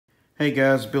Hey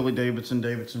guys, Billy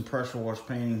Davidson Pressure Wash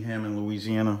Painting, Hammond,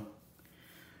 Louisiana.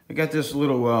 I got this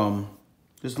little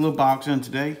box in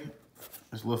today.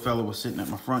 This little fella was sitting at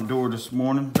my front door this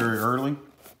morning, very early.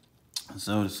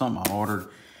 So it's something I ordered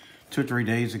 2 or 3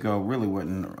 days ago. Really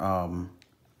wasn't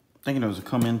thinking it was to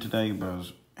come in today, but I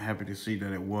was happy to see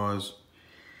that it was.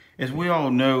 As we all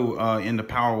know, in the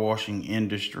power washing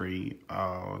industry,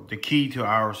 the key to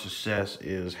our success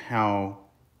is how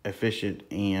efficient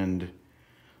and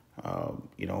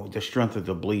the strength of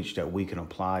the bleach that we can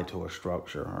apply to a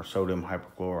structure, or sodium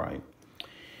hypochlorite.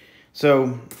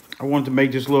 So I wanted to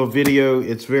make this little video.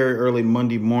 It's very early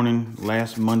Monday morning,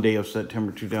 last Monday of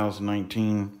September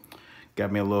 2019.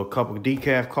 Got me a little cup of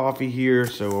decaf coffee here.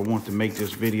 So I want to make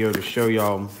this video to show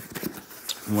y'all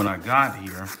what I got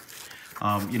here.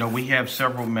 We have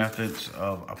several methods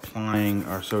of applying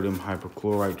our sodium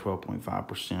hypochlorite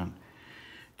 12.5%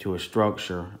 to a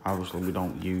structure. Obviously, we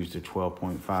don't use the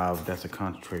 12.5. That's a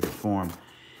concentrated form.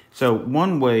 So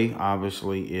one way,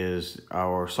 obviously, is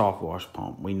our soft wash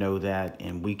pump. We know that,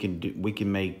 and we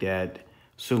can make that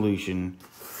solution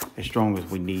as strong as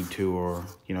we need to, or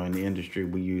in the industry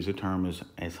we use the term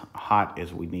as hot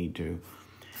as we need to.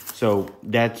 So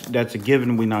that's a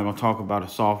given. We're not going to talk about a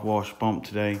soft wash pump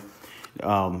today.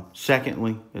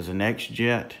 Secondly, is an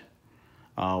X-Jet.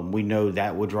 We know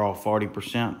that would draw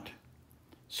 40%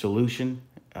 solution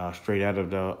straight out of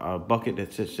the bucket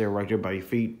that sits there right there by your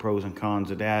feet. Pros and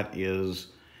cons of that is,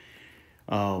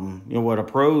 what a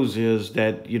pros is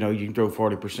that, you can throw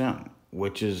 40%,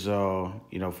 which is, 40%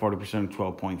 of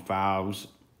 12.5s,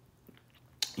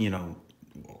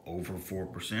 over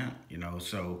 4%,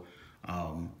 so,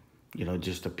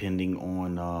 just depending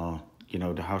on,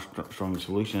 how strong the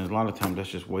solution is. A lot of times that's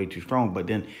just way too strong. But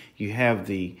then you have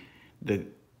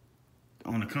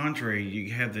on the contrary,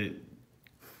 you have the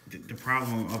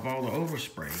problem of all the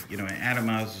overspray. It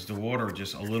atomizes the water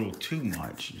just a little too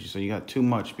much. So you got too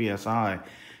much PSI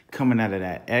coming out of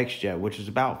that X-Jet, which is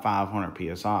about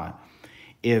 500 PSI.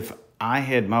 If I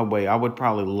had my way, I would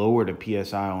probably lower the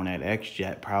PSI on that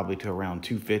X-Jet probably to around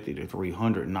 250 to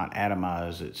 300 and not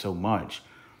atomize it so much.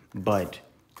 But,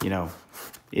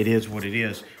 it is what it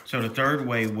is. So the third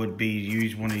way would be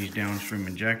use one of these downstream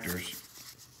injectors.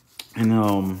 And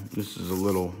this is a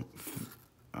little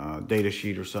data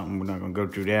sheet or something. We're not going to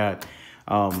go through that.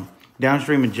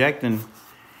 Downstream injecting,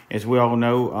 as we all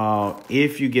know,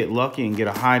 if you get lucky and get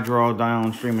a high draw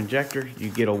downstream injector, you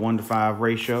get a 1-to-5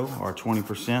 ratio, or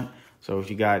 20%. So if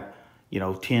you got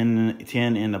 10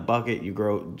 in the bucket, you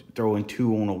throw in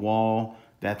 2 on a wall.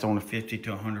 That's on a 50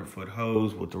 to 100 foot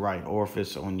hose with the right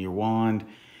orifice on your wand.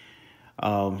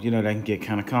 That can get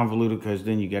kind of convoluted because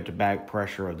then you get the back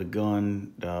pressure of the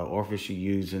gun, the orifice you're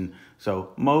using.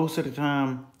 So most of the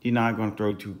time, you're not going to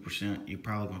throw 2%. You're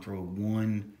probably going to throw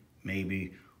 1,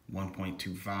 maybe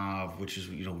 1.25, which is,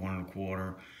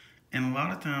 1.25. And a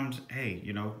lot of times, hey,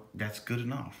 that's good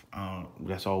enough.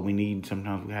 That's all we need.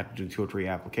 Sometimes we have to do 2 or 3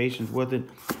 applications with it,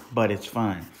 but it's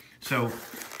fine. So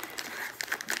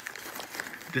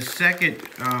the second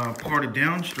part of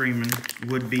downstreaming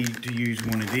would be to use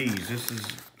one of these. This is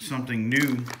something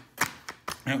new.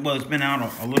 Well, it's been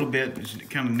out a little bit. It's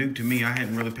kind of new to me. I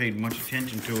hadn't really paid much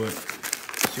attention to it.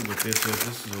 Let's see what this is.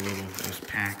 This is a little just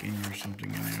packing or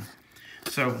something in there.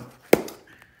 So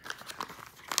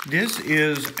this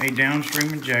is a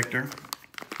downstream injector,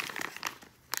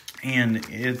 and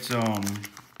its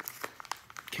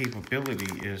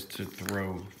capability is to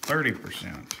throw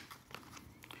 30%.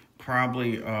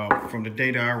 Probably from the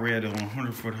data I read on a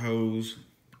 100-foot hose,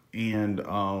 and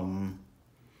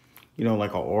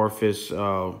like an orifice,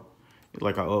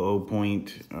 like a 00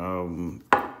 point,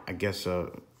 I guess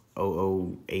a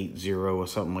 0080 or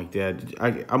something like that.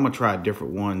 I'm gonna try a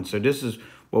different one. So this is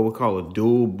what we call a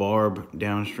dual barb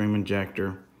downstream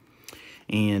injector,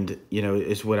 and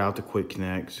it's without the quick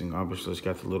connects, and obviously it's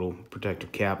got the little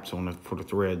protective caps on it for the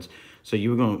threads. So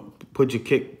you're gonna put your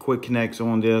quick connects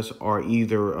on this, or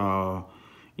either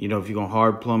if you're gonna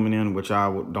hard plumb it in, which I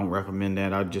don't recommend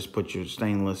that. I'd just put your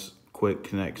stainless quick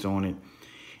connects on it,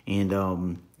 and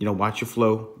watch your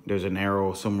flow. There's an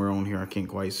arrow somewhere on here, I can't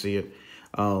quite see it,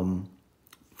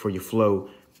 for your flow.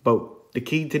 But the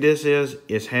key to this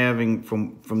is having,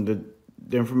 from the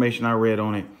information I read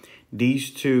on it, these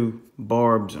 2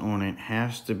 barbs on it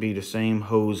has to be the same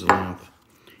hose length,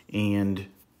 and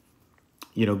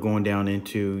going down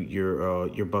into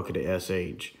your bucket of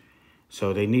SH.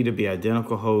 So they need to be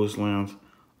identical hose length.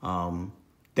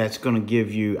 That's going to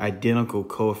give you identical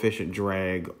coefficient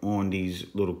drag on these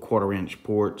little 1/4-inch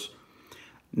ports.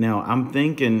 Now, I'm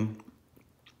thinking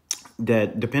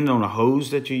that depending on the hose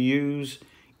that you use,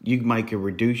 you might could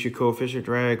reduce your coefficient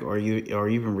drag, or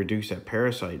even reduce that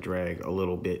parasite drag a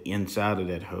little bit inside of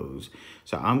that hose.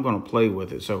 So I'm going to play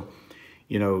with it. So,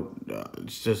 you know,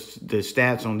 it's just the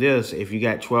stats on this. If you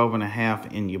got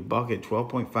 12.5 in your bucket,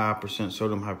 12.5%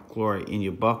 sodium hypochlorite in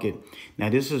your bucket. Now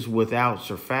this is without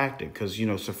surfactant, because, you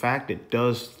know, surfactant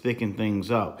does thicken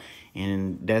things up,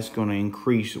 and that's going to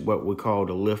increase what we call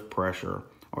the lift pressure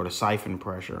or the siphon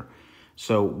pressure.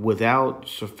 So without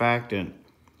surfactant,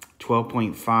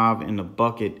 12.5 in the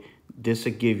bucket, this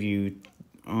will give you,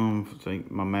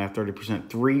 my math, 30%,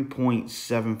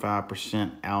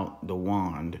 3.75% out the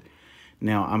wand.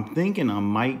 Now, I'm thinking I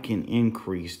might can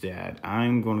increase that.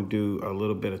 I'm going to do a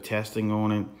little bit of testing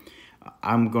on it.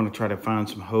 I'm going to try to find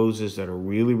some hoses that are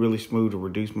really, really smooth to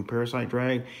reduce my parasite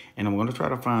drag. And I'm going to try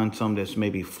to find some that's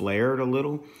maybe flared a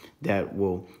little that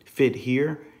will fit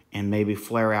here and maybe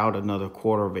flare out another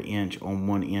 1/4 inch on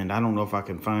one end. I don't know if I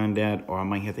can find that, or I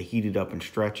might have to heat it up and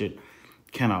stretch it,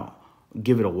 kind of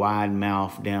give it a wide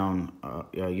mouth down,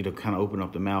 you know, kind of open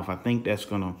up the mouth. I think that's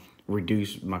going to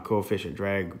reduce my coefficient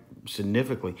drag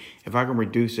significantly. If I can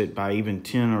reduce it by even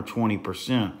 10 or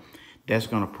 20%, that's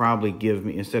going to probably give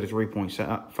me, instead of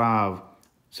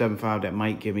 3.575, that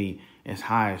might give me as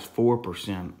high as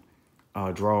 4%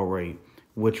 draw rate,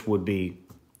 which would be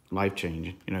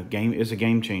life-changing. You know, it's a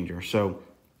game changer. So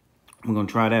we're going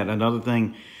to try that. Another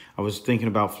thing, I was thinking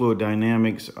about fluid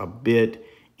dynamics a bit,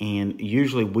 and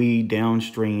usually we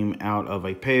downstream out of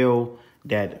a pail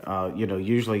that, you know,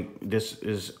 usually this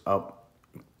is up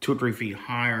 2 or 3 feet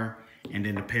higher, and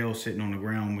then the pail sitting on the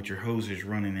ground with your hoses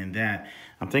running in that.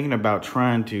 I'm thinking about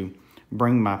trying to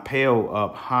bring my pail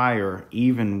up higher,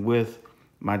 even with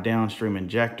my downstream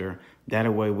injector.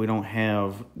 That way we don't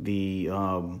have the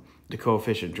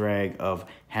coefficient drag of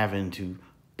having to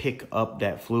pick up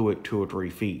that fluid 2 or 3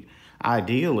 feet.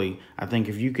 Ideally, I think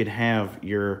if you could have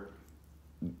your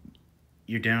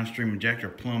downstream injector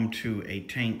plumbed to a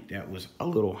tank that was a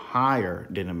little higher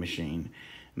than a machine,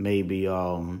 maybe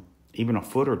even a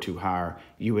foot or two higher,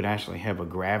 you would actually have a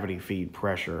gravity feed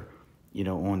pressure, you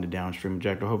know, on the downstream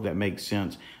injector. I hope that makes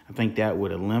sense. I think that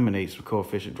would eliminate some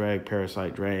coefficient drag,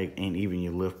 parasite drag, and even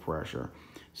your lift pressure.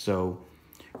 So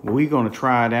we're going to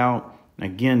try it out.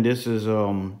 Again, this is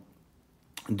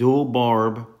dual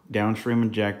barb downstream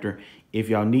injector. If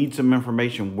y'all need some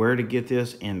information where to get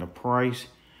this and the price,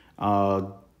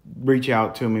 reach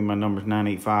out to me. My number is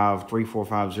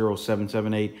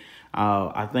 985-345-0778.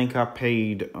 I think I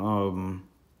paid,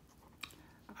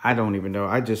 I don't even know.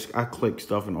 I clicked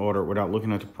stuff and ordered without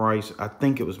looking at the price. I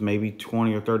think it was maybe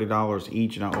 $20 or $30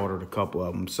 each, and I ordered a couple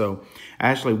of them. So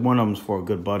actually one of them's for a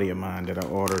good buddy of mine that I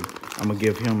ordered. I'm gonna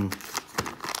give him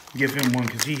one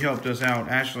because he helped us out.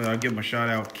 Actually, I'll give him a shout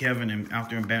out, Kevin, out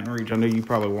there in Baton Rouge. I know you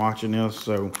probably watching this.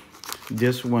 So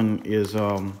this one is, if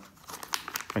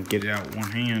I get it out with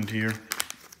one hand here,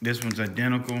 this one's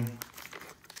identical.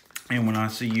 And when I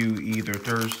see you either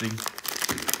Thursday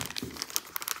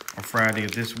or Friday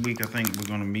of this week, I think we're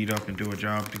going to meet up and do a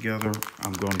job together.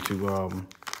 I'm going to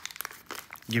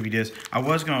give you this. I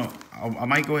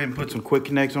might go ahead and put some quick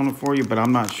connects on it for you, but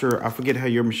I'm not sure. I forget how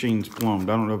your machine's plumbed.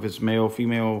 I don't know if it's male,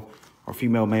 female, or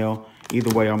female, male.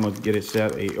 Either way, I'm going to get it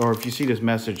set. Or if you see this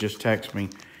message, just text me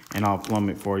and I'll plumb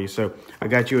it for you. So I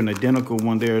got you an identical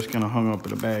one there. It's kind of hung up in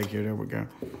the bag here. There we go.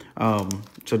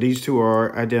 So these two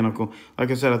are identical.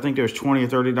 Like I said, I think there's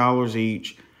 $20 or $30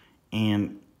 each,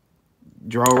 and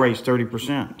draw rate's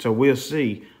 30%. So we'll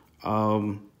see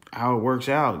how it works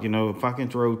out. You know, if I can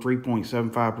throw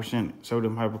 3.75%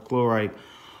 sodium hypochlorite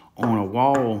on a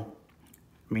wall,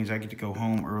 it means I get to go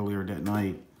home earlier that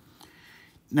night.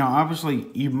 Now, obviously,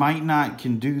 you might not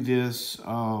can do this.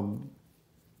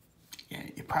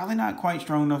 You're probably not quite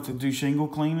strong enough to do shingle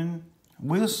cleaning.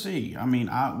 We'll see. I mean,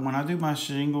 when I do my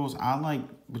shingles, I like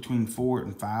between 4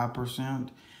 and 5%.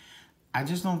 I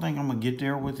just don't think I'm going to get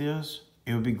there with this.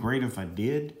 It would be great if I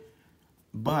did.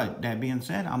 But that being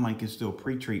said, I might can still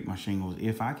pre-treat my shingles.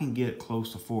 If I can get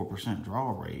close to 4%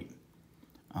 draw rate,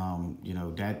 you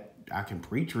know, that I can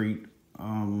pre-treat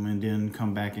and then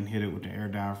come back and hit it with the air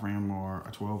diaphragm or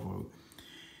a 12 volt.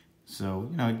 So,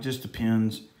 you know, it just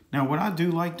depends. Now, what I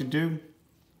do like to do,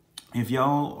 if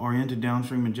y'all are into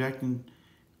downstream injecting,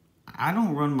 I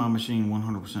don't run my machine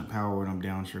 100% power when I'm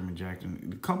downstream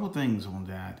injecting. A couple things on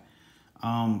that.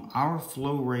 Our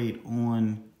flow rate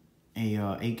on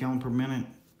a 8 gallon per minute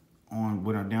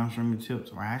with our downstream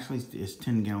tips are actually is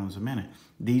 10 gallons a minute.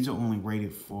 These are only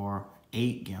rated for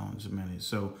 8 gallons a minute.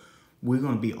 So we're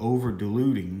going to be over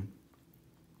diluting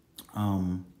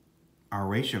our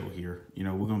ratio here. You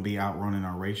know, we're going to be outrunning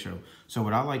our ratio. So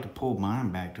what I like to pull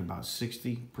mine back to about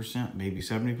 60%, maybe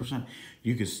 70%.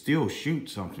 You can still shoot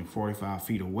something 45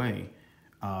 feet away,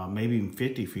 maybe even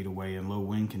 50 feet away in low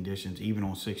wind conditions, even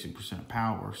on 60%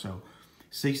 power. So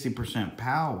 60%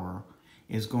 power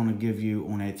is going to give you,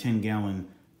 on that 10 gallon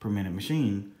per minute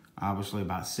machine, obviously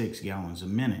about 6 gallons a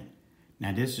minute.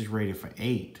 Now this is rated for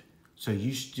 8. So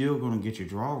you still going to get your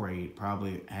draw rate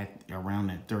probably at around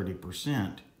that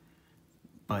 30%,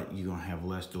 but you're going to have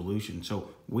less dilution.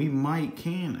 So we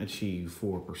can achieve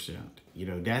 4%. You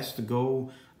know, that's the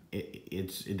goal.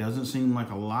 It doesn't seem like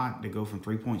a lot to go from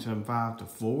 3.75 to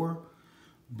 4,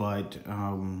 but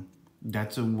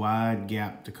that's a wide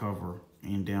gap to cover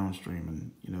in downstream,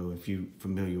 and you know, if you're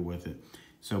familiar with it.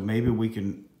 So maybe we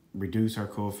can reduce our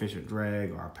coefficient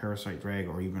drag, or our parasite drag,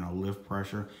 or even our lift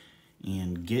pressure,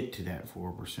 and get to that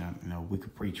 4%. You know, we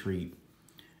could pre-treat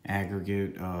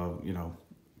aggregate, you know,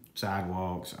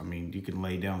 sidewalks. I mean, you can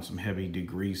lay down some heavy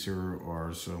degreaser,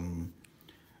 or some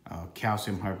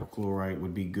calcium hypochlorite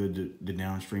would be good to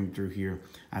downstream through here.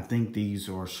 I think these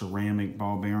are ceramic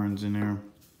ball bearings in there.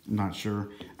 I'm not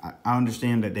sure. I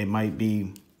understand that they might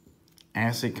be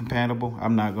acid compatible.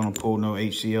 I'm not going to pull no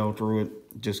HCl through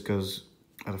it just because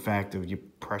of the fact of you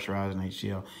pressurizing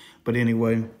HCl. But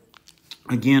anyway,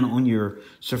 again, on your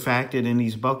surfactant in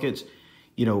these buckets,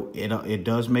 you know, it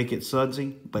does make it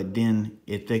sudsy, but then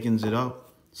it thickens it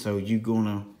up. So you're going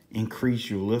to increase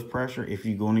your lift pressure. If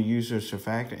you're going to use a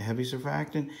surfactant, heavy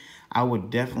surfactant, I would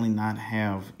definitely not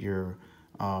have your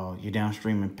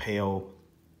downstream impale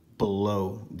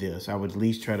below this. I would at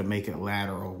least try to make it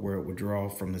lateral, where it would draw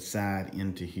from the side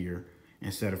into here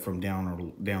instead of from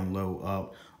down low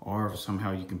up, or if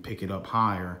somehow you can pick it up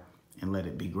higher and let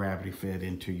it be gravity fed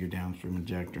into your downstream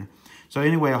injector. So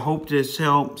anyway, I hope this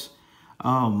helps.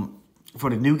 For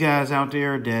the new guys out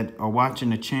there that are watching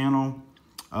the channel,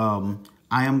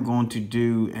 I am going to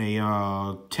do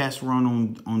a test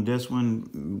run on this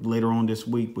one later on this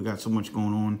week. We got so much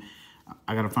going on.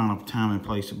 I got to find a time and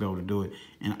place to be able to do it.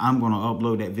 And I'm going to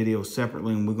upload that video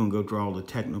separately, and we're going to go through all the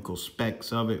technical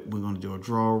specs of it. We're going to do a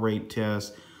draw rate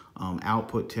test,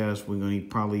 output test. We're going to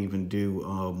probably even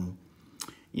do,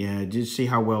 yeah, just see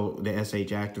how well the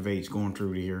SH activates going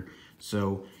through here.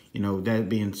 So, you know, that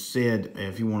being said,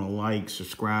 if you want to like,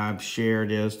 subscribe, share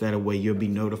this, that way you'll be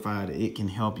notified. It can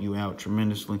help you out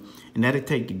tremendously. And that'll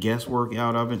take the guesswork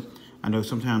out of it. I know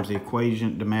sometimes the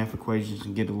math equations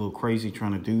can get a little crazy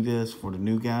trying to do this for the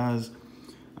new guys.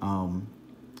 And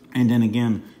then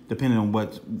again, depending on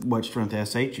what strength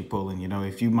SH you're pulling, you know,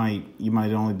 if you might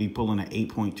only be pulling an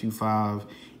 8.25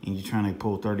 and you're trying to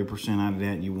pull 30% out of that,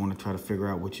 and you want to try to figure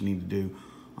out what you need to do.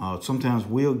 Sometimes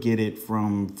we'll get it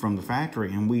from the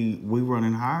factory, and we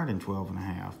running higher than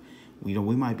 12.5. You know,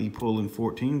 we might be pulling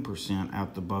 14%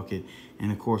 out the bucket,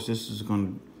 and of course this is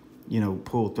going to, you know,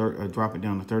 drop it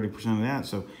down to 30% of that.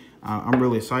 So I'm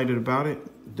really excited about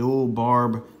it. Dual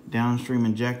barb downstream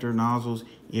injector nozzles.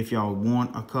 If y'all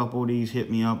want a couple of these, hit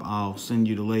me up. I'll send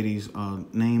you the lady's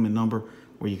name and number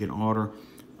where you can order.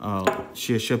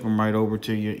 She'll ship them right over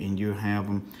to you, and you'll have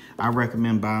them. I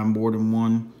recommend buying more than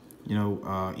one. You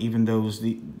know, even those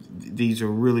these are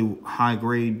really high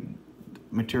grade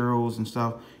materials and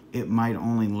stuff, it might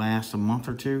only last a month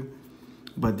or two.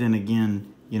 But then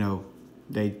again, you know,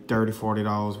 they $30,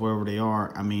 $40, wherever they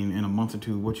are. I mean, in a month or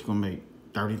two, what you gonna make?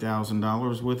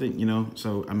 $30,000 with it, you know?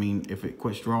 So, I mean, if it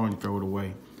quits drawing, throw it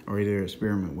away, or either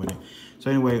experiment with it. So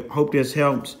anyway, hope this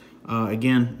helps.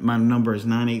 Again, my number is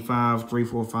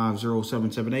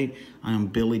 985-345-0778. I am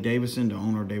Billy Davison, the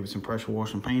owner of Davison Pressure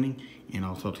Washing Painting, and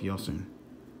I'll talk to y'all soon.